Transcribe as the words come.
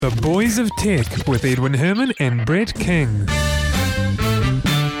The Boys of Tech with Edwin Herman and Brett King.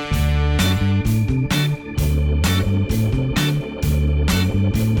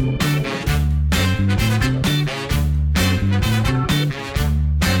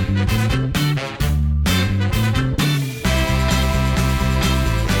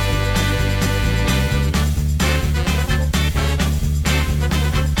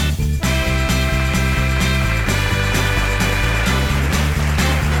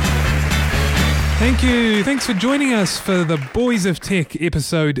 Thank you. Thanks for joining us for the Boys of Tech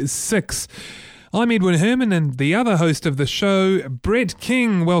episode 6. I'm Edwin Herman and the other host of the show, Brett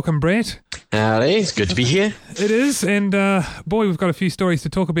King. Welcome, Brett. Howdy, it's good to be here. It is, and boy, we've got a few stories to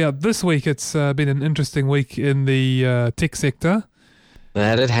talk about this week. It's been an interesting week in the tech sector.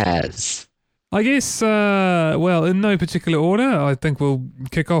 That it has. I guess, well, in no particular order, I think we'll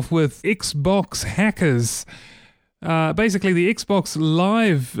kick off with Xbox hackers. Basically, the Xbox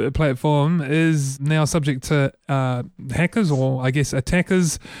Live platform is now subject to hackers, or I guess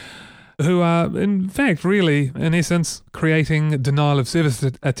attackers, who are, in fact, really, in essence, creating denial of service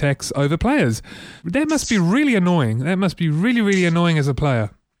attacks over players. That must be really annoying. That must be really, really annoying as a player.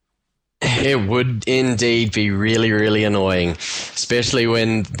 It would indeed be really, really annoying, especially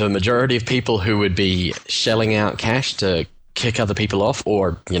when the majority of people who would be shelling out cash to kick other people off,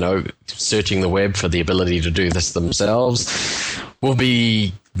 or, you know, searching the web for the ability to do this themselves, will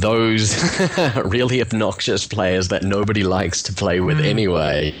be those really obnoxious players that nobody likes to play with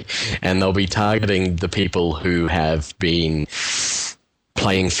anyway. And they'll be targeting the people who have been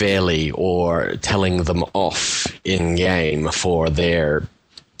playing fairly or telling them off in-game for their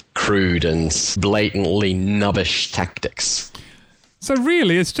crude and blatantly nubbish tactics. So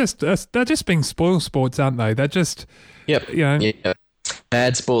really, it's just they're just being spoil sports, aren't they? They're just... Yep. You know. Yeah.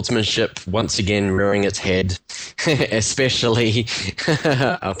 Bad sportsmanship once again rearing its head, especially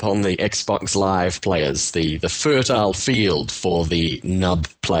upon the Xbox Live players, the fertile field for the nub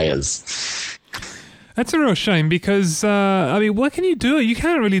players. That's a real shame because, I mean, what can you do? You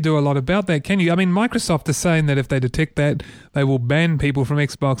can't really do a lot about that, can you? I mean, Microsoft is saying that if they detect that, they will ban people from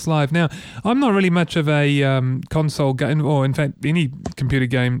Xbox Live. Now, I'm not really much of a console game, or in fact, any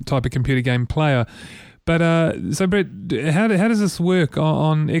type of computer game player. But, so Brett, how does this work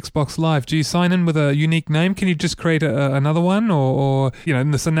on Xbox Live? Do you sign in with a unique name? Can you just create another one? Or, you know,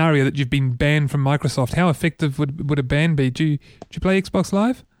 in the scenario that you've been banned from Microsoft, how effective would a ban be? Do you play Xbox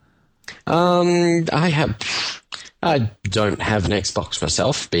Live? I don't have an Xbox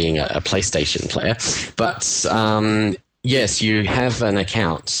myself, being a PlayStation player, but yes, you have an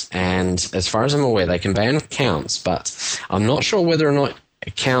account, and as far as I'm aware, they can ban accounts, but I'm not sure whether or not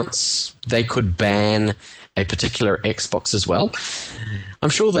accounts, they could ban a particular Xbox as well.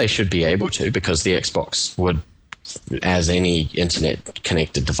 I'm sure they should be able to, because the Xbox would, as any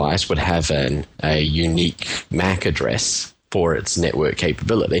internet-connected device, would have a unique MAC address for its network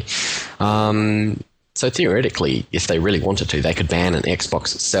capability. So theoretically, if they really wanted to, they could ban an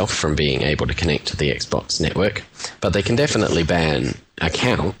Xbox itself from being able to connect to the Xbox network. But they can definitely ban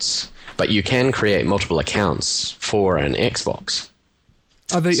accounts, but you can create multiple accounts for an Xbox.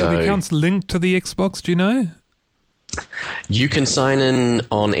 Are the accounts linked to the Xbox, do you know? You can sign in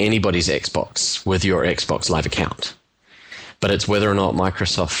on anybody's Xbox with your Xbox Live account. But it's whether or not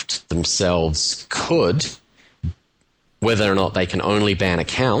Microsoft themselves could, whether or not they can only ban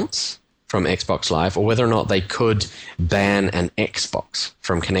accounts from Xbox Live, or whether or not they could ban an Xbox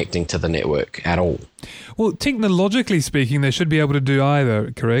from connecting to the network at all. Well, technologically speaking, they should be able to do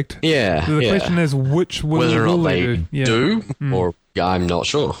either, correct? Yeah. So the question is, which will whether or not they do? Or I'm not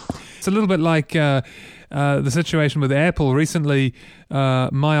sure. It's a little bit like the situation with Apple. Recently,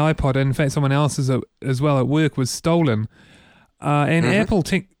 my iPod, and in fact someone else's as well at work, was stolen. And Apple,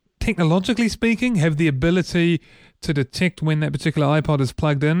 technologically speaking, have the ability to detect when that particular iPod is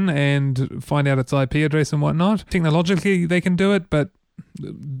plugged in and find out its IP address and whatnot. Technologically, they can do it, but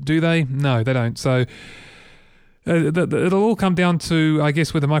do they? No, they don't. So it'll all come down to, I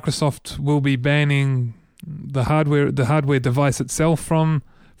guess, whether Microsoft will be banning the hardware device itself from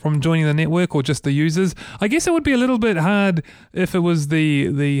joining the network, or just the users. I guess it would be a little bit hard if it was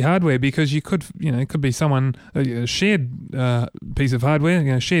the hardware, because you could, you know, it could be someone, a shared piece of hardware,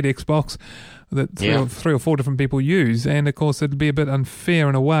 you know, shared Xbox that three or four different people use, and of course it'd be a bit unfair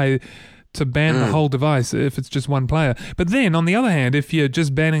in a way to ban the whole device if it's just one player. But then on the other hand, if you're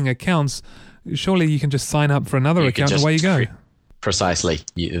just banning accounts, surely you can just sign up for another account and away you go. Precisely.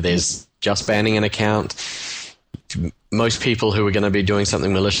 There's just banning an account. Most people who are going to be doing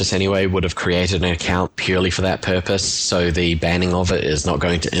something malicious anyway would have created an account purely for that purpose, so the banning of it is not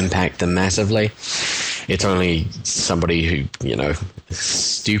going to impact them massively. It's only somebody who,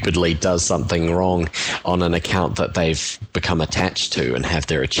 stupidly does something wrong on an account that they've become attached to and have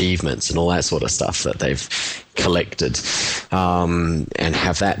their achievements and all that sort of stuff that they've collected, and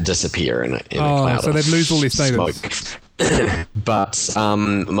have that disappear in a cloud so they'd lose all their status. smoke. But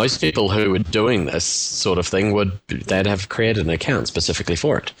most people who are doing this sort of thing they'd have created an account specifically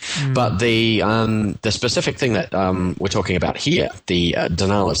for it. But the specific thing that we're talking about here, the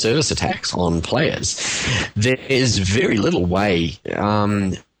denial of service attacks on players, there is very little way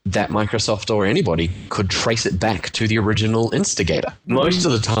that Microsoft or anybody could trace it back to the original instigator. Most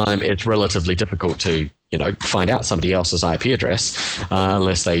of the time, it's relatively difficult to find out somebody else's IP address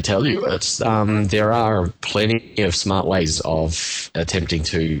unless they tell you it. There are plenty of smart ways of attempting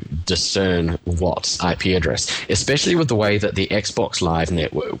to discern what IP address, especially with the way that the Xbox Live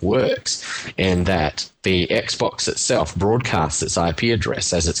network works, and that the Xbox itself broadcasts its IP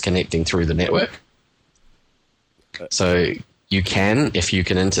address as it's connecting through the network. So you can, if you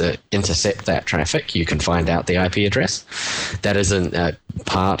can intercept that traffic, you can find out the IP address. That isn't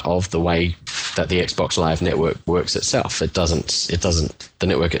part of the way that the Xbox Live network works itself. The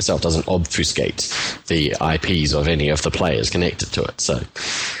network itself doesn't obfuscate the IPs of any of the players connected to it. So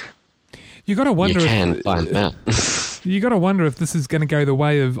you got to wonder. You can find them out. You got to wonder if this is going to go the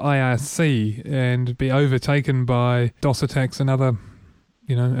way of IRC and be overtaken by DOS attacks and other,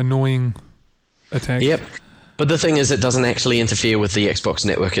 annoying attacks. Yep. But the thing is, it doesn't actually interfere with the Xbox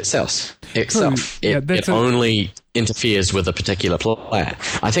network itself. It only interferes with a particular player.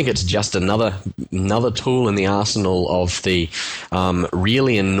 I think it's just another tool in the arsenal of the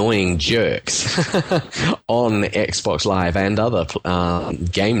really annoying jerks on Xbox Live and other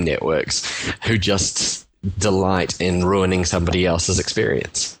game networks who just delight in ruining somebody else's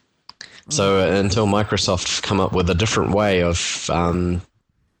experience. So until Microsoft come up with a different way of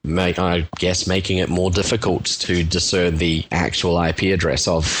making it more difficult to discern the actual IP address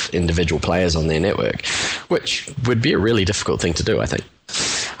of individual players on their network, which would be a really difficult thing to do, I think.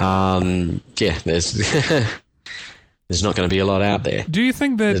 There's there's not going to be a lot out there. Do you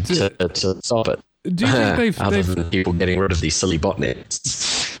think that to stop it? Do you think other than people getting rid of these silly botnets?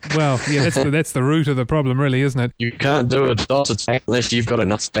 Well, yeah, that's the root of the problem, really, isn't it? You can't do a DOS attack unless you've got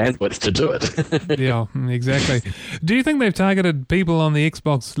enough bandwidth to do it. Yeah, exactly. Do you think they've targeted people on the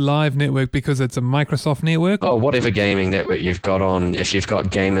Xbox Live network because it's a Microsoft network? Oh, whatever gaming network you've got on, if you've got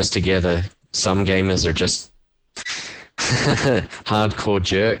gamers together, some gamers are just hardcore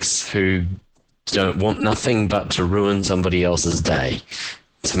jerks who don't want nothing but to ruin somebody else's day,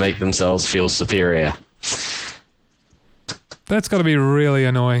 to make themselves feel superior. That's got to be really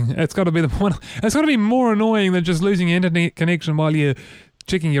annoying. It's got to be it's got to be more annoying than just losing your internet connection while you're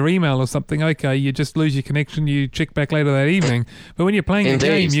checking your email or something. Okay, you just lose your connection, you check back later that evening. But when you're playing a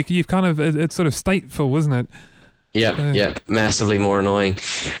game, you've kind of, it's sort of stateful, isn't it? Yeah, massively more annoying.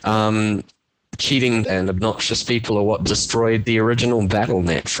 Cheating and obnoxious people are what destroyed the original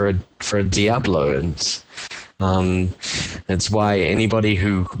BattleNet for Diablo, and it's why anybody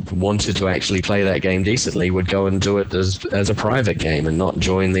who wanted to actually play that game decently would go and do it as a private game and not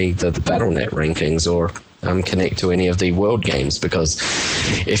join the BattleNet rankings or connect to any of the world games, because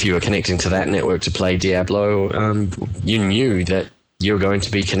if you were connecting to that network to play Diablo, you knew that you're going to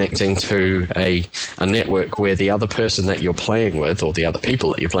be connecting to a network where the other person that you're playing with, or the other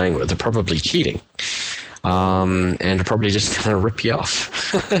people that you're playing with, are probably cheating, and are probably just going to rip you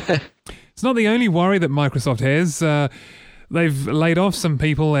off. It's not the only worry that Microsoft has. They've laid off some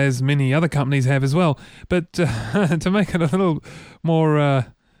people, as many other companies have as well. But to make it a little more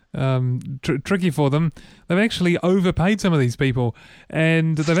tricky for them, they've actually overpaid some of these people.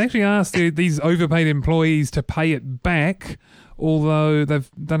 And they've actually asked these overpaid employees to pay it back, although they've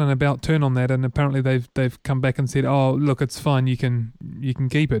done an about turn on that, and apparently they've come back and said, "Oh, look, it's fine. You can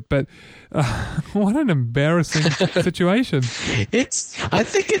keep it." But what an embarrassing situation! I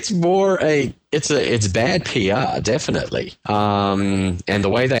think it's more it's bad PR, definitely, and the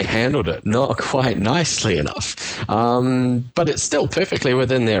way they handled it, not quite nicely enough. But it's still perfectly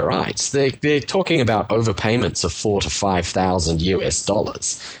within their rights. They're talking about overpayments of $4,000 to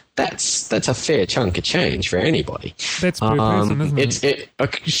 $5,000. That's a fair chunk of change for anybody. That's per person, isn't it?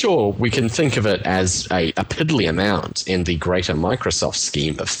 Sure, we can think of it as a piddly amount in the greater Microsoft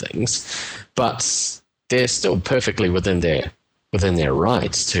scheme of things, but they're still perfectly within their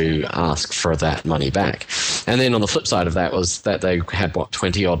rights to ask for that money back. And then on the flip side of that was that they had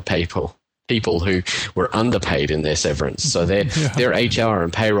 20-odd people who were underpaid in their severance. So their HR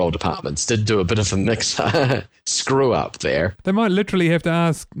and payroll departments did do a bit of a screw up there. They might literally have to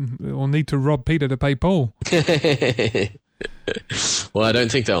ask or need to rob Peter to pay Paul. Well, I don't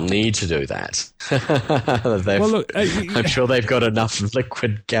think they'll need to do that. Well, look, I'm sure they've got enough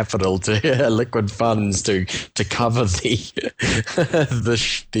liquid capital liquid funds to cover the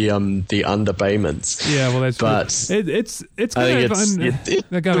underpayments. Yeah, well, that's but true. It's I kind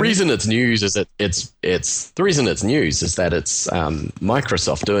think the reason it's news is that it's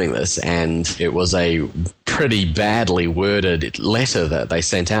Microsoft doing this, and it was a pretty badly worded letter that they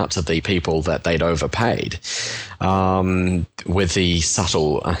sent out to the people that they'd overpaid, with the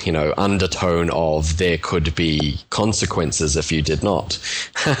subtle, undertone of there could be consequences if you did not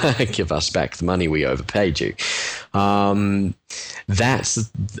give us back the money we overpaid you. I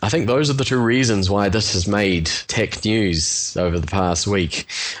think those are the two reasons why this has made tech news over the past week,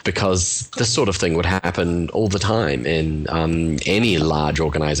 because this sort of thing would happen all the time in any large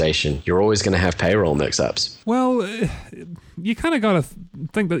organization. You're always going to have payroll mix-ups. Well, you kind of got to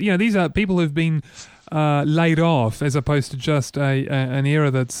think that these are people who've been laid off, as opposed to just an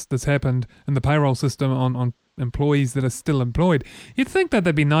error that's happened in the payroll system on employees that are still employed. You'd think that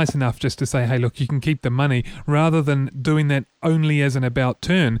they'd be nice enough just to say, hey, look, you can keep the money, rather than doing that only as an about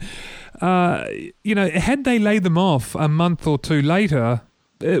turn. Had they laid them off a month or two later,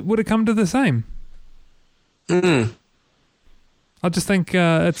 it would have come to the same. I just think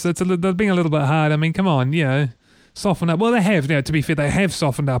they're being a little bit hard. I mean, come on, soften up. Well, they have. To be fair, they have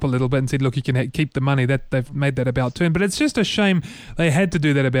softened up a little bit and said, look, you can keep the money. That they've made that about turn. But it's just a shame they had to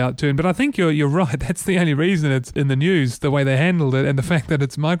do that about turn. But I think you're right. That's the only reason it's in the news, the way they handled it, and the fact that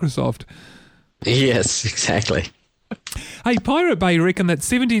it's Microsoft. Yes, exactly. Hey, Pirate Bay reckon that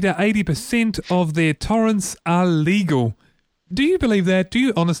 70 to 80% of their torrents are legal. Do you believe that? Do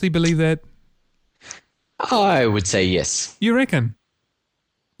you honestly believe that? I would say yes. You reckon?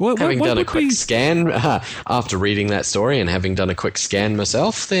 Having done a quick scan after reading that story and having done a quick scan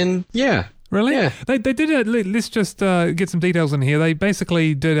myself, then yeah. Really? Yeah. They did it. Let's just get some details in here. They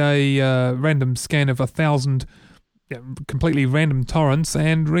basically did a random scan of 1,000 completely random torrents,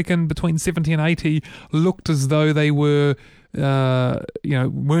 and reckon between 70 and 80 looked as though they were, were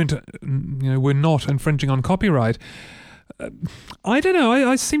not infringing on copyright. I don't know.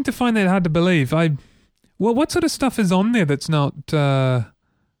 I seem to find that hard to believe. What sort of stuff is on there that's not,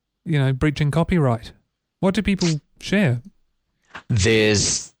 breaching copyright? What do people share?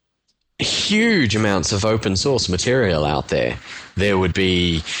 There's huge amounts of open source material out there. There would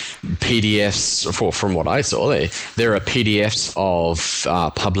be PDFs, from what I saw, there are PDFs of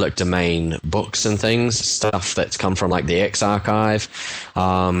public domain books and things, stuff that's come from like the X Archive,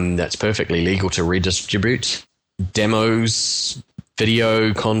 that's perfectly legal to redistribute. Demos,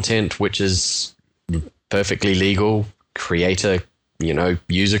 video content, which is perfectly legal,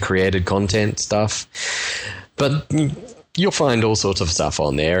 user-created content stuff. But you'll find all sorts of stuff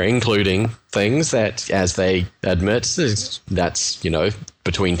on there, including things that, as they admit, that's,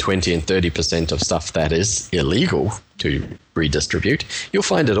 between 20 and 30% of stuff that is illegal to redistribute. You'll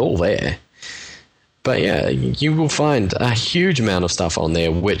find it all there. But yeah, you will find a huge amount of stuff on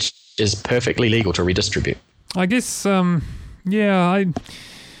there which is perfectly legal to redistribute. I guess,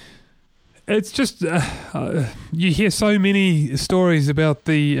 it's just you hear so many stories about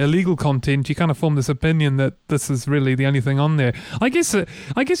the illegal content, you kind of form this opinion that this is really the only thing on there. I guess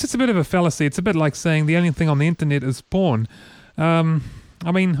it's a bit of a fallacy. It's a bit like saying the only thing on the internet is porn. I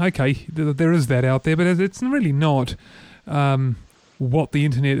mean, okay, there is that out there, but it's really not what the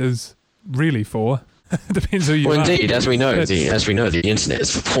internet is really for. It depends who you are. Indeed, as we know, the internet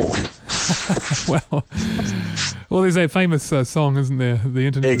is for porn. well, there's that famous song, isn't there? The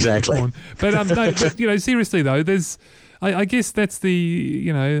internet exactly. is for porn. But seriously though, there's, I guess that's the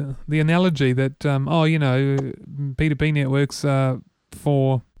analogy that P2P networks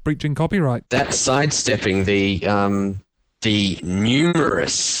for breaching copyright. That's sidestepping the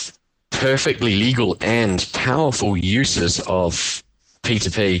numerous perfectly legal and powerful uses of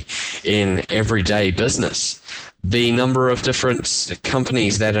P2P in everyday business. The number of different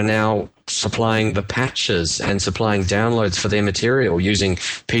companies that are now supplying the patches and supplying downloads for their material using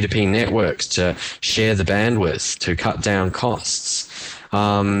P2P networks to share the bandwidth to cut down costs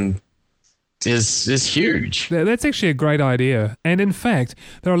is huge. That's actually a great idea. And in fact,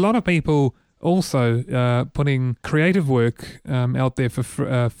 there are a lot of people also putting creative work out there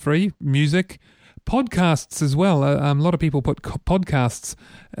for free, music, podcasts as well. A lot of people put podcasts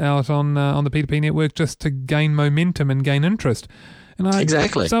out on the P2P network just to gain momentum and gain interest.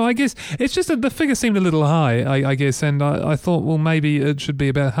 Exactly. So I guess it's just that the figure seemed a little high, I guess, and I thought, well, maybe it should be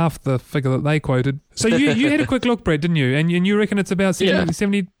about half the figure that they quoted. So you had a quick look, Brett, didn't you? And you reckon it's about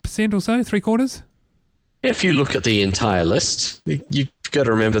 70% or so, 3/4? If you look at the entire list, you've got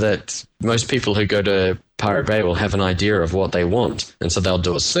to remember that most people who go to Pirate Bay will have an idea of what they want, and so they'll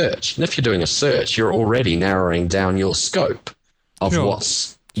do a search. And if you're doing a search, you're already narrowing down your scope of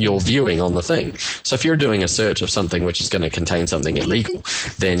what's you're viewing on the thing. So if you're doing a search of something which is going to contain something illegal,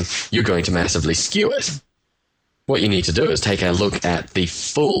 then you're going to massively skew it. What you need to do is take a look at the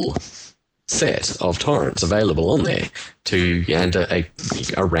full set of torrents available on there and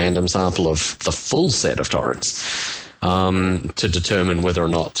a random sample of the full set of torrents to determine whether or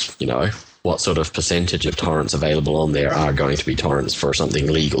not, what sort of percentage of torrents available on there are going to be torrents for something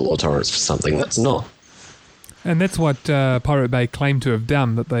legal or torrents for something that's not. And that's what Pirate Bay claim to have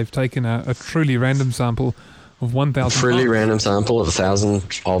done, that they've taken a truly random sample of 1,000. Truly random sample of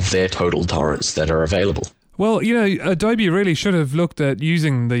 1,000 of their total torrents that are available. Well, Adobe really should have looked at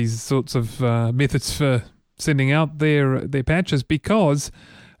using these sorts of methods for sending out their patches, because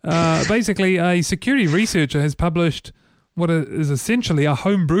basically a security researcher has published what is essentially a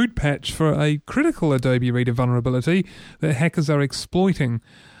homebrewed patch for a critical Adobe Reader vulnerability that hackers are exploiting.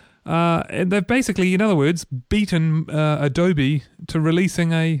 And they've basically, in other words, beaten Adobe to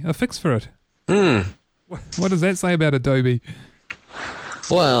releasing a fix for it. What does that say about Adobe?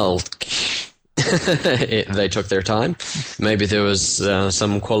 Well, they took their time. Maybe there was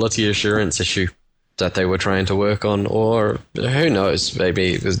some quality assurance issue that they were trying to work on, or who knows,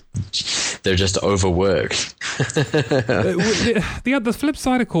 maybe they're just overworked. The flip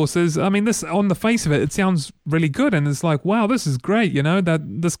side, of course, is, this, on the face of it, it sounds really good, and it's like, wow, this is great, that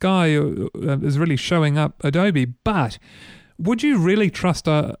this guy is really showing up Adobe, but would you really trust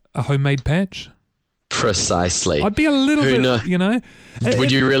a homemade patch? Precisely. I'd be a little bit,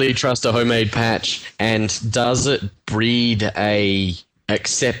 Would you really trust a homemade patch, and does it breed a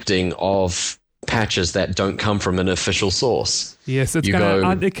accepting of patches that don't come from an official source? Yes, it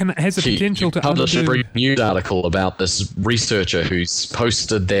has a potential to publish a news article about this researcher who's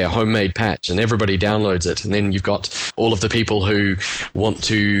posted their homemade patch, and everybody downloads it, and then you've got all of the people who want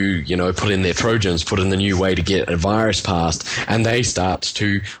to, put in their Trojans, put in the new way to get a virus passed, and they start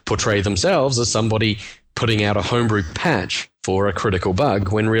to portray themselves as somebody putting out a homebrew patch for a critical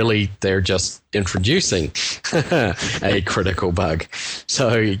bug, when really they're just introducing a critical bug.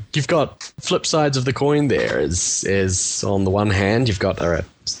 So you've got flip sides of the coin there. Is on the one hand, you've got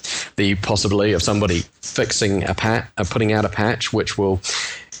the possibility of somebody fixing putting out a patch which will,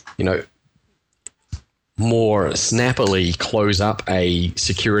 more snappily close up a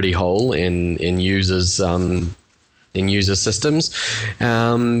security hole in users' in user systems,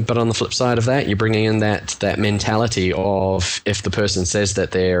 but on the flip side of that, you're bringing in that mentality of, if the person says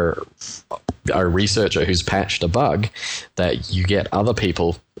that they're a researcher who's patched a bug, that you get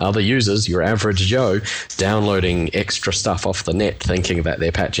other users, your average Joe, downloading extra stuff off the net thinking that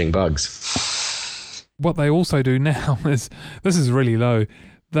they're patching bugs. What they also do now is, this is really low,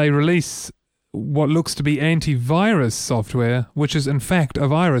 they release what looks to be antivirus software, which is in fact a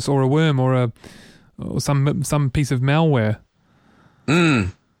virus or a worm or some piece of malware.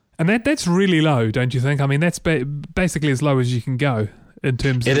 And that's really low, don't you think? That's basically as low as you can go in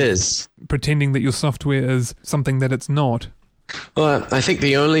terms of pretending that your software is something that it's not. Well, I think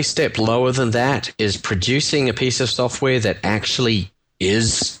the only step lower than that is producing a piece of software that actually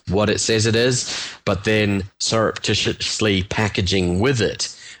is what it says it is, but then surreptitiously packaging with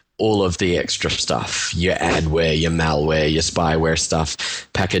it all of the extra stuff, your adware, your malware, your spyware stuff,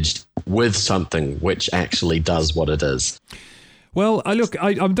 packaged with something which actually does what it is. Well, I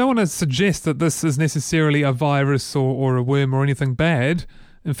don't want to suggest that this is necessarily a virus or a worm or anything bad.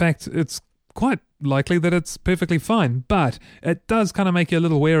 In fact, it's quite likely that it's perfectly fine, but it does kind of make you a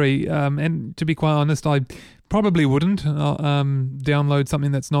little wary, and to be quite honest, I probably wouldn't download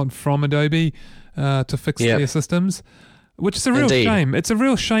something that's not from Adobe to fix their systems. Which is a real shame. It's a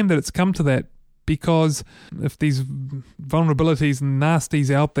real shame that it's come to that, because if these vulnerabilities and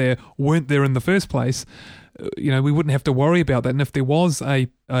nasties out there weren't there in the first place, we wouldn't have to worry about that. And if there was a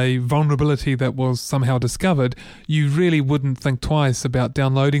vulnerability that was somehow discovered, you really wouldn't think twice about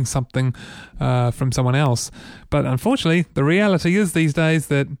downloading something from someone else. But unfortunately, the reality is these days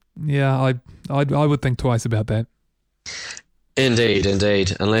that, I would think twice about that. Indeed.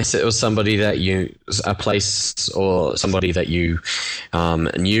 Unless it was somebody that a place or somebody that you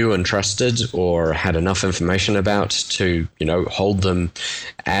knew and trusted or had enough information about to, hold them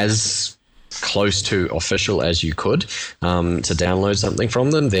as close to official as you could to download something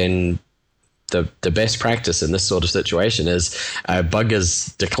from them, then the best practice in this sort of situation is a bug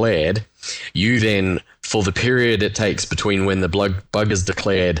is declared. You then, for the period it takes between when the bug is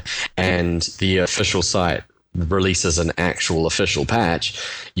declared and the official site releases an actual official patch,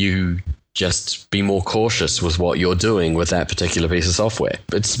 you just be more cautious with what you're doing with that particular piece of software.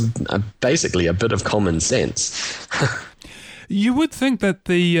 It's basically a bit of common sense. You would think that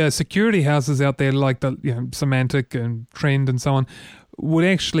the security houses out there, like the Symantec and Trend and so on, would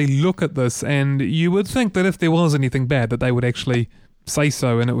actually look at this, and you would think that if there was anything bad, that they would actually say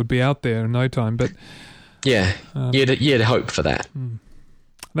so, and it would be out there in no time. But yeah, you'd hope for that.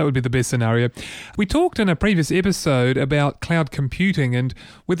 That would be the best scenario. We talked in a previous episode about cloud computing and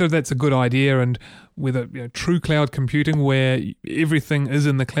whether that's a good idea, and whether true cloud computing, where everything is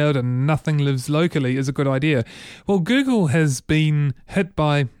in the cloud and nothing lives locally, is a good idea. Well, Google has been hit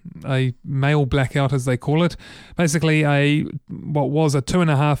by a mail blackout, as they call it. Basically, what was a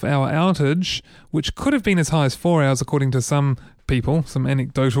 2.5-hour outage, which could have been as high as 4 hours, according to some people, some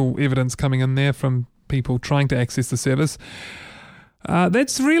anecdotal evidence coming in there from people trying to access the service.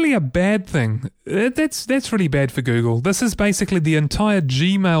 That's really a bad thing. That's really bad for Google. This is basically the entire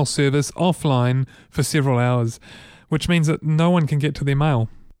Gmail service offline for several hours, which means that no one can get to their mail.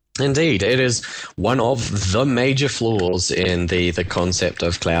 Indeed, it is one of the major flaws in the concept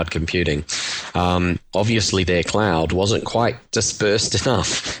of cloud computing. Obviously, their cloud wasn't quite dispersed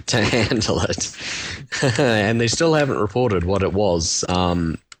enough to handle it, and they still haven't reported what it was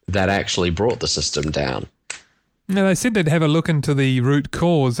that actually brought the system down. No, they said they'd have a look into the root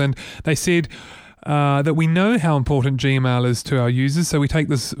cause, and they said that we know how important Gmail is to our users, so we take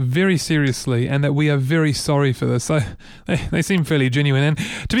this very seriously, and that we are very sorry for this. So they seem fairly genuine. And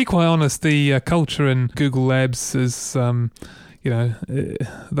to be quite honest, the culture in Google Labs is, they're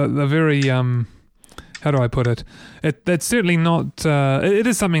very, how do I put it? That's certainly not, it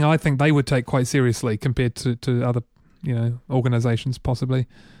is something I think they would take quite seriously compared to other, organizations possibly.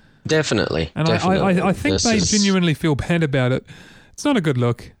 Definitely. And definitely. I think they genuinely feel bad about it. It's not a good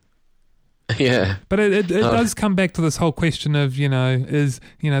look. Yeah. But it does come back to this whole question of,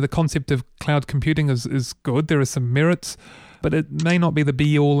 the concept of cloud computing is good. There are some merits, but it may not be the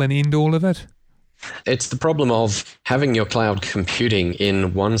be-all and end-all of it. It's the problem of having your cloud computing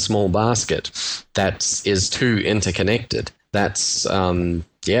in one small basket that is too interconnected. That's,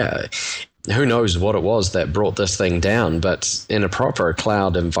 who knows what it was that brought this thing down, but in a proper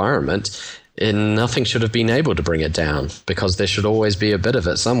cloud environment, nothing should have been able to bring it down, because there should always be a bit of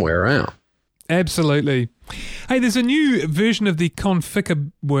it somewhere around. Absolutely. Hey, there's a new version of the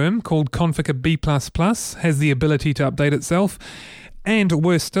Conficker worm called Conficker B++, has the ability to update itself, and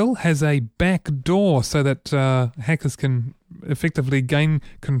worse still, has a back door so that hackers can effectively gain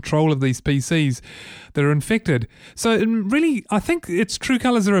control of these PCs that are infected. So really, I think its true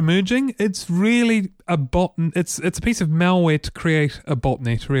colours are emerging. It's really a bot. It's a piece of malware to create a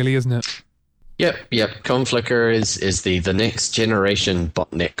botnet, really, isn't it? Yep. Conficker is the next generation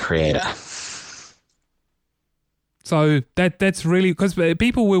botnet creator. So that's really, because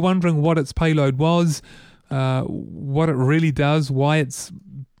people were wondering what its payload was, what it really does, why it's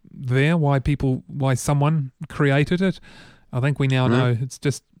there, why someone created it. I think we now know it's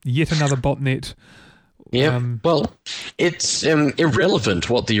just yet another botnet. Yeah, well, it's irrelevant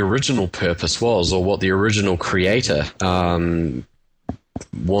what the original purpose was or what the original creator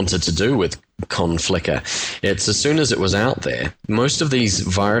wanted to do with Conficker. It's as soon as it was out there, most of these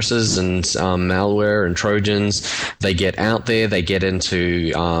viruses and malware and Trojans, they get out there, they get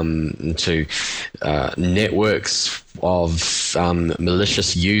into networks of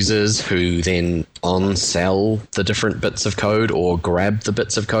malicious users who then on-sell the different bits of code or grab the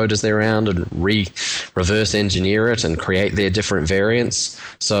bits of code as they're around and reverse engineer it and create their different variants.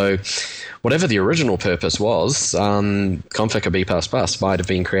 So whatever the original purpose was, Conficker B++ might have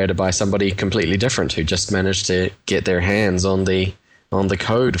been created by somebody completely different who just managed to get their hands on the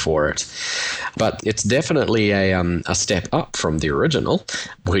code for it. But it's definitely a step up from the original,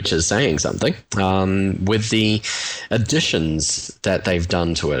 which is saying something, with the additions that they've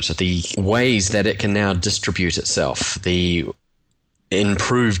done to it, the ways that it can now distribute itself, the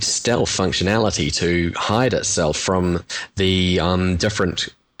improved stealth functionality to hide itself from the different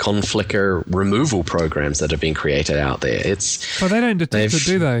Conficker removal programs that have been created out there. Well, they don't detect it,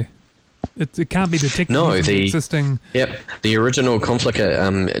 do they? It can't be detected. No, existing. Yep, the original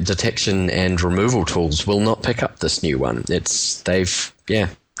Conficker detection and removal tools will not pick up this new one. They've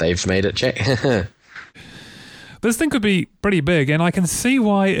made it check. This thing could be pretty big, and I can see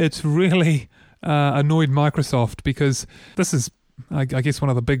why it's really annoyed Microsoft, because this is, I guess, one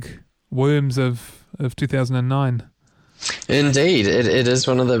of the big worms of 2009. Indeed, it is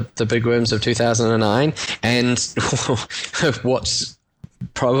one of the big worms of 2009, and what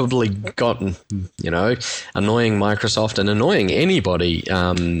probably gotten, annoying Microsoft and annoying anybody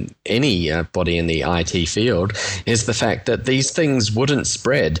in the IT field is the fact that these things wouldn't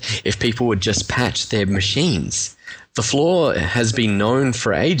spread if people would just patch their machines. The flaw has been known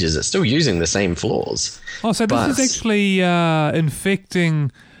for ages. It's still using the same flaws. Oh, so this is actually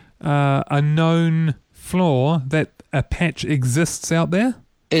infecting a known flaw that a patch exists out there?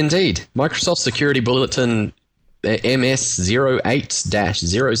 Indeed. Microsoft Security Bulletin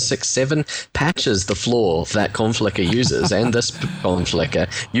MS08-067 patches the flaw that Conflicker uses, and this Conflicker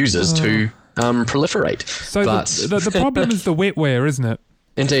uses to proliferate. So the problem is the wetware, isn't it?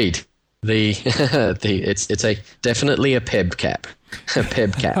 Indeed. It's definitely a PEBCAP. A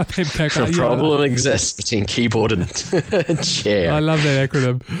PEBCAP. The problem exists between keyboard and chair. I love that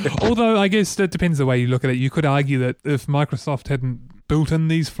acronym. Although I guess it depends the way you look at it. You could argue that if Microsoft hadn't built in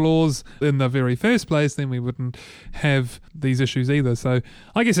these flaws in the very first place, then we wouldn't have these issues either. So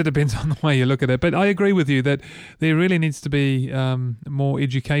I guess it depends on the way you look at it. But I agree with you that there really needs to be more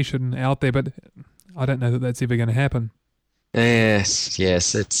education out there. But I don't know that that's ever going to happen.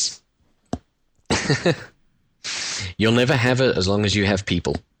 Yes, it's... You'll never have it as long as you have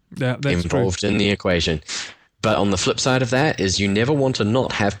people involved in the equation. But on the flip side of that is you never want to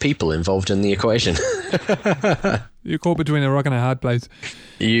not have people involved in the equation. You're caught between a rock and a hard place.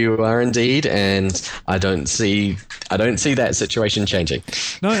 You are indeed, and I don't see that situation changing.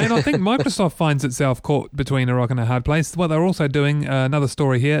 No, and I think Microsoft finds itself caught between a rock and a hard place. What they're also doing, another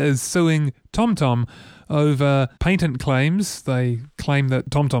story here, is suing TomTom over patent claims. They claim that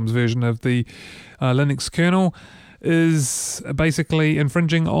TomTom's version of the Linux kernel is basically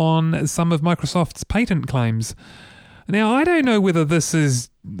infringing on some of Microsoft's patent claims. Now, I don't know whether this is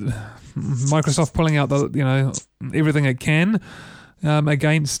Microsoft pulling out everything it can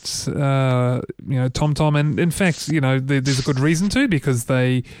against TomTom, and in fact, there's a good reason to, because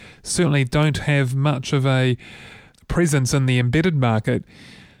they certainly don't have much of a presence in the embedded market.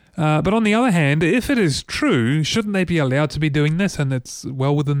 But on the other hand, if it is true, shouldn't they be allowed to be doing this, and it's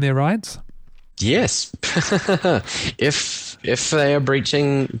well within their rights? Yes. If they are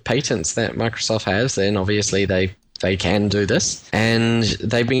breaching patents that Microsoft has, then obviously they can do this. And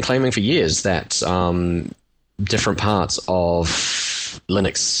they've been claiming for years that different parts of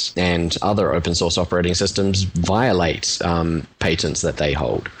Linux and other open source operating systems violate patents that they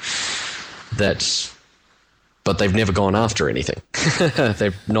hold. But they've never gone after anything.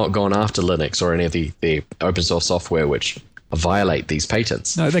 They've not gone after Linux or any of the open source software which violate these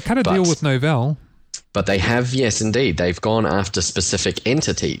patents. No, they cut a deal with Novell. But they have, yes, indeed. They've gone after specific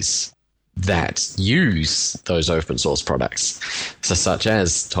entities that use those open source products, so such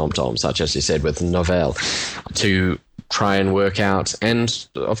as TomTom, such as you said with Novell, to try and work out. And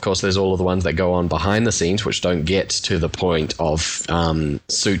of course, there's all of the ones that go on behind the scenes, which don't get to the point of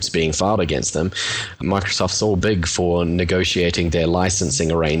suits being filed against them. Microsoft's all big for negotiating their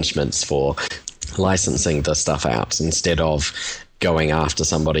licensing arrangements for licensing the stuff out instead of going after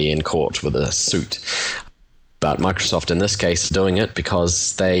somebody in court with a suit. But Microsoft in this case is doing it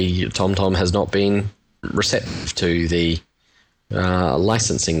because TomTom has not been receptive to the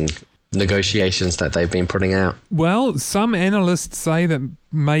licensing negotiations that they've been putting out. Well, some analysts say that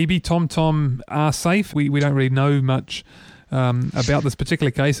maybe TomTom are safe. We don't really know much about this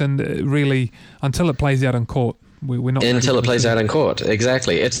particular case, and really until it plays out in court. We're not until it plays out in court.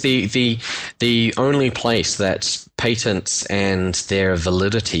 Exactly. It's the only place that patents and their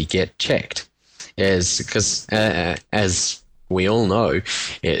validity get checked, is because as we all know,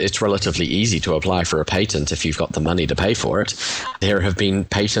 it's relatively easy to apply for a patent if you've got the money to pay for it. There have been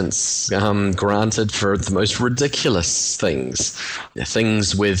patents granted for the most ridiculous things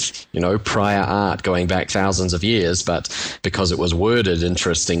with, prior art going back thousands of years, but because it was worded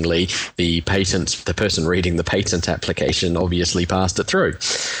interestingly, the person reading the patent application obviously passed it through.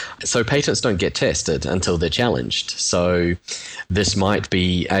 So patents don't get tested until they're challenged. So this might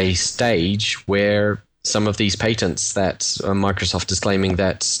be a stage where some of these patents that Microsoft is claiming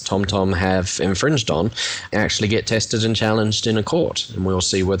that TomTom have infringed on actually get tested and challenged in a court, and we'll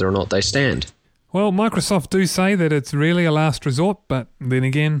see whether or not they stand. Well, Microsoft do say that it's really a last resort, but then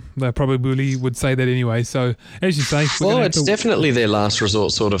again, they probably would say that anyway. So, as you say... Well, it's definitely their last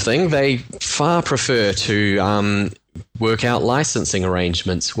resort sort of thing. They far prefer to work out licensing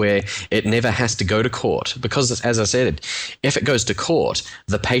arrangements where it never has to go to court. Because, as I said, if it goes to court,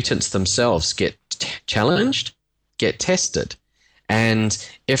 the patents themselves get challenged, get tested. And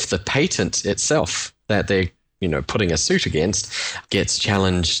if the patent itself that they're putting a suit against gets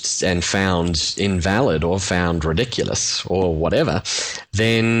challenged and found invalid or found ridiculous or whatever,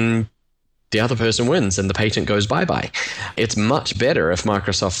 then the other person wins and the patent goes bye-bye. It's much better if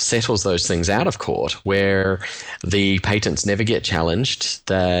Microsoft settles those things out of court, where the patents never get challenged,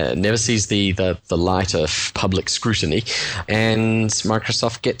 never sees the light of public scrutiny, and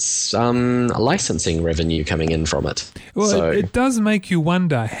Microsoft gets licensing revenue coming in from it. Well, it does make you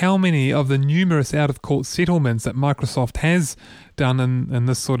wonder how many of the numerous out-of-court settlements that Microsoft has done in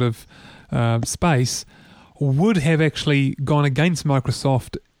this sort of space would have actually gone against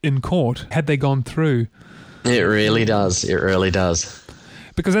Microsoft in court had they gone through. It really does. It really does.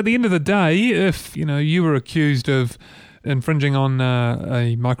 Because at the end of the day, if you were accused of infringing on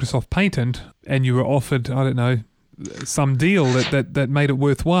a Microsoft patent and you were offered, I don't know, some deal that made it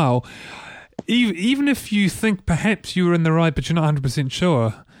worthwhile, even if you think perhaps you were in the right but you're not 100%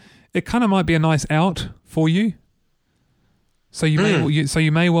 sure, it kind of might be a nice out for you. So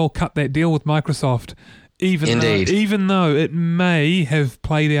you may well cut that deal with Microsoft, even though it may have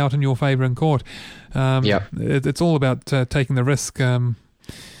played out in your favour in court. It's all about taking the risk,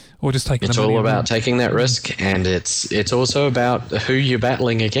 or just taking. It's the money. It's all about taking that risk, and it's also about who you're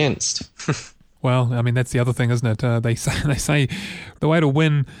battling against. Well, I mean that's the other thing, isn't it? They say the way to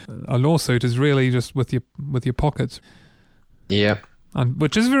win a lawsuit is really just with your pockets. Yep.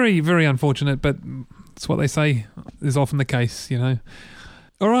 Which is very, very unfortunate, but it's what they say is often the case,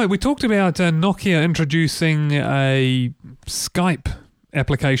 All right, we talked about Nokia introducing a Skype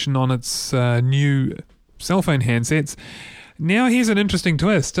application on its new cell phone handsets. Now here's an interesting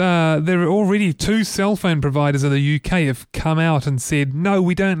twist. There are already 2 cell phone providers in the UK have come out and said, no,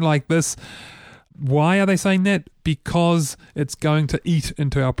 we don't like this. Why are they saying that? Because it's going to eat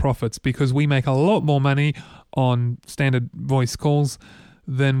into our profits, because we make a lot more money on standard voice calls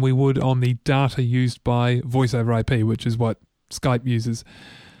than we would on the data used by voice over IP, which is what Skype uses.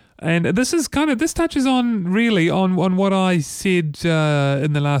 And this touches on what I said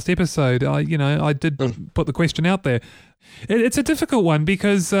in the last episode. I did put the question out there. It's a difficult one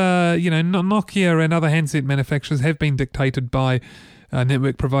because Nokia and other handset manufacturers have been dictated by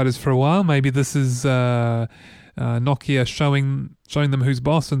network providers for a while. Maybe this is Nokia showing them who's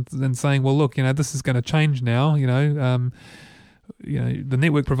boss and saying, well, look, this is going to change now. The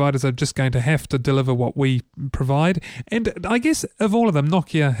network providers are just going to have to deliver what we provide. And I guess of all of them,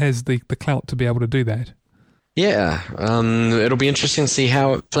 Nokia has the clout to be able to do that. Yeah, it'll be interesting to see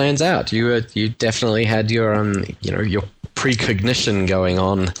how it plans out. You definitely had your your precognition going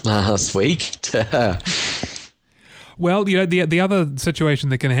on last week. Well, the other situation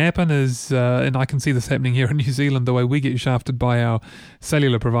that can happen is, and I can see this happening here in New Zealand, the way we get shafted by our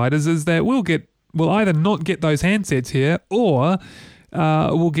cellular providers, is that we'll either not get those handsets here, or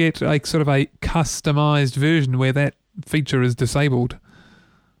we'll get a sort of a customized version where that feature is disabled.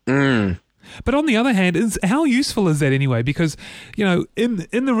 But on the other hand, how useful is that anyway? Because, in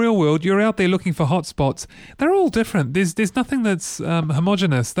the real world, you're out there looking for hotspots. They're all different. There's nothing that's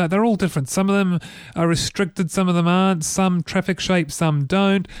homogenous. They're all different. Some of them are restricted, some of them aren't. Some traffic shape, some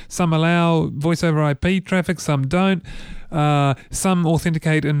don't. Some allow voice over IP traffic, some don't. Some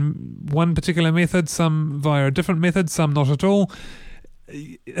authenticate in one particular method, some via a different method, some not at all.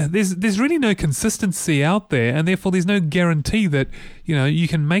 There's really no consistency out there, and therefore there's no guarantee that you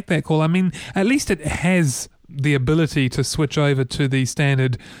can make that call. I mean, at least it has the ability to switch over to the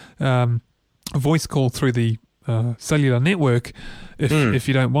standard voice call through the cellular network if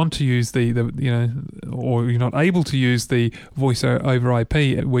you don't want to use the or you're not able to use the voice over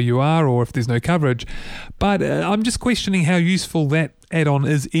IP where you are, or if there's no coverage. But I'm just questioning how useful that add-on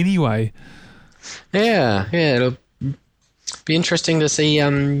is anyway. Yeah, it'll be interesting to see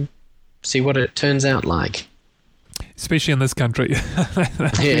what it turns out like. Especially in this country.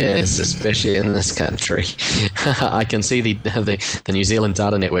 Yes, especially in this country. I can see the New Zealand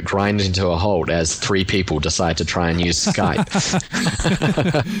data network grinding to a halt as 3 people decide to try and use Skype.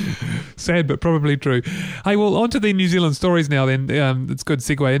 Sad, but probably true. Hey, well, on to the New Zealand stories now then. It's a good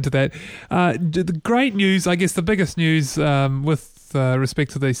segue into that. The great news, I guess the biggest news with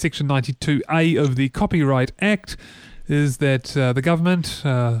respect to the Section 92A of the Copyright Act is that the government,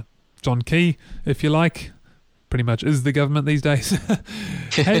 John Key, if you like, pretty much is the government these days,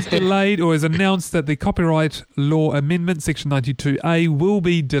 has delayed or has announced that the Copyright Law Amendment, Section 92A, will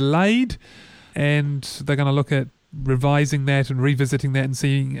be delayed, and they're going to look at revising that and revisiting that and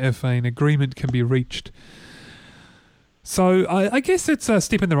seeing if an agreement can be reached. So I guess it's a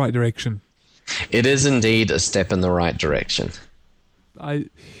step in the right direction. It is indeed a step in the right direction.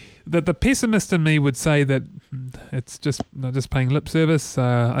 The pessimist in me would say that it's just paying lip service.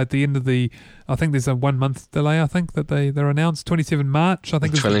 At the end of I think there's a 1 month delay. I think that they're announced 27 March. I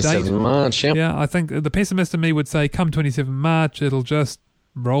think is the date. 27 March. Yep. Yeah, I think the pessimist in me would say come 27 March, it'll just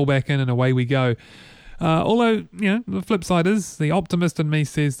roll back in and away we go. Although, the flip side is the optimist in me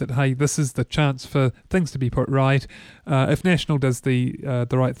says that, hey, this is the chance for things to be put right. If National does the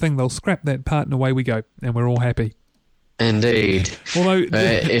right thing, they'll scrap that part and away we go, and we're all happy. Indeed. Although,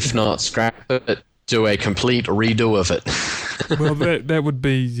 if not scrap it, do a complete redo of it. Well, that would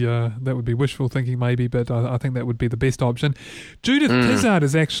be wishful thinking maybe, but I think that would be the best option. Judith Tizard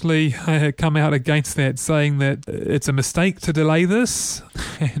has actually come out against that, saying that it's a mistake to delay this,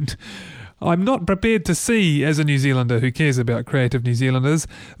 and I'm not prepared to see, as a New Zealander who cares about creative New Zealanders,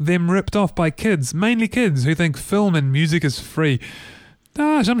 them ripped off by kids, mainly kids who think film and music is free.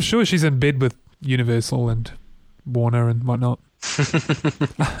 Gosh, I'm sure she's in bed with Universal and Warner and whatnot.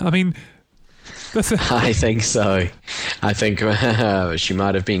 I mean, I think so. I think she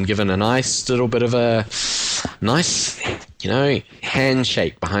might have been given a nice little bit of a nice,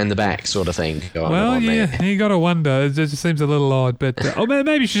 handshake behind the back sort of thing going on there. You got to wonder. It just seems a little odd, but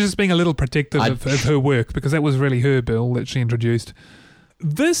maybe she's just being a little protective of her work, because that was really her bill that she introduced.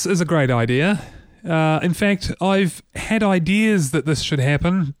 This is a great idea. In fact, I've had ideas that this should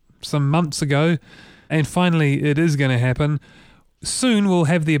happen some months ago, and finally it is going to happen. Soon we'll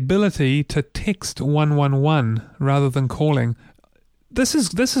have the ability to text 111 rather than calling. This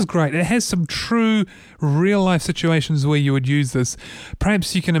is great. It has some true real-life situations where you would use this.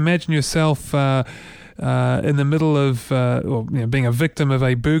 Perhaps you can imagine yourself in the middle of being a victim of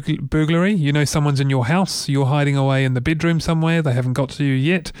a burglary. Someone's in your house. You're hiding away in the bedroom somewhere. They haven't got to you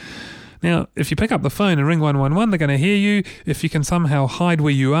yet. Now, if you pick up the phone and ring 111, they're going to hear you. If you can somehow hide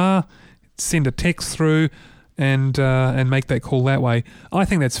where you are, send a text through, and make that call that way. I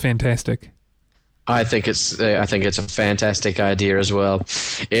think that's fantastic. I think it's a fantastic idea as well.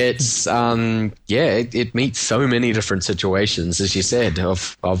 It's it meets so many different situations, as you said,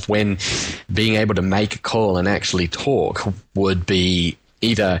 of when being able to make a call and actually talk would be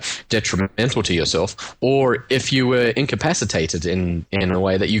either detrimental to yourself, or if you were incapacitated in a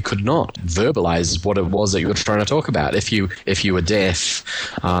way that you could not verbalize what it was that you were trying to talk about. If you were deaf,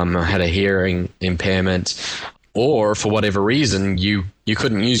 had a hearing impairment, or for whatever reason you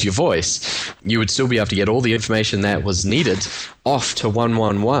couldn't use your voice, you would still be able to get all the information that was needed off to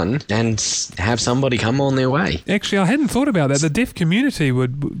 111 and have somebody come on their way. Actually, I hadn't thought about that. The deaf community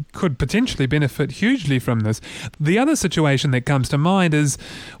could potentially benefit hugely from this. The other situation that comes to mind is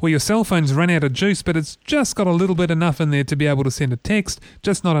where your cell phone's run out of juice, but it's just got a little bit enough in there to be able to send a text,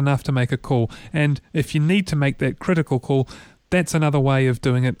 just not enough to make a call. And if you need to make that critical call, that's another way of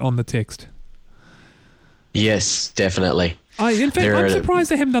doing it on the text. Yes, definitely. I'm surprised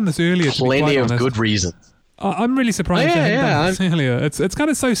they haven't done this earlier. Plenty of good reasons. I'm really surprised they haven't done this earlier. It's kind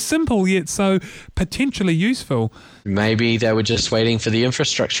of so simple yet so potentially useful. Maybe they were just waiting for the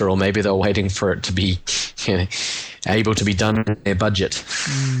infrastructure, or maybe they were waiting for it to be able to be done in their budget.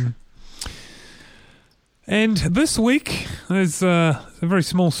 And this week, there's a very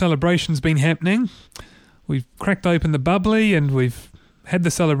small celebration's been happening. We've cracked open the bubbly and we've had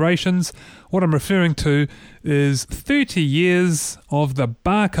the celebrations. What I'm referring to is 30 years of the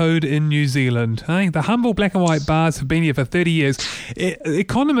barcode in New Zealand. The humble black and white bars have been here for 30 years.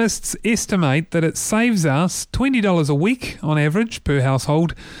 Economists estimate that it saves us $20 a week on average per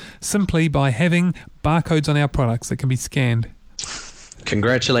household simply by having barcodes on our products that can be scanned.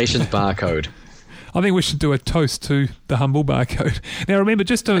 Congratulations, barcode. I think we should do a toast to the humble barcode. Now, remember,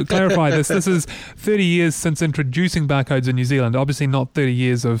 just to clarify this is 30 years since introducing barcodes in New Zealand. Obviously not 30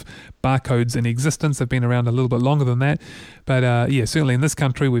 years of barcodes in existence. They've been around a little bit longer than that. But, certainly in this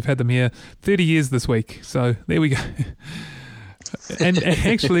country, we've had them here 30 years this week. So there we go. And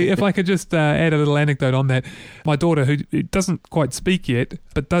actually, if I could just add a little anecdote on that, my daughter, who doesn't quite speak yet,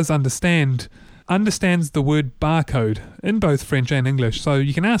 but does understands the word barcode in both French and English. So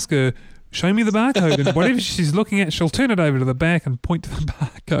you can ask her, show me the barcode, and whatever she's looking at, she'll turn it over to the back and point to the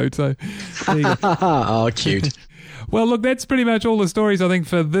barcode. So, there you go. Oh, cute. Well, look, that's pretty much all the stories, I think,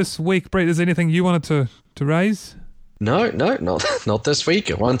 for this week. Brett, is there anything you wanted to raise? No, not this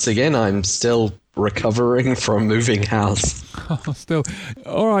week. Once again, I'm still recovering from moving house. Oh, still.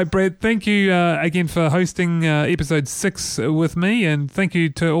 All right, Brett, thank you again for hosting episode 6 with me, and thank you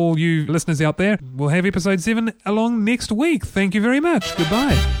to all you listeners out there. We'll have episode 7 along next week. Thank you very much.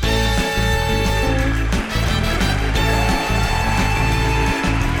 Goodbye.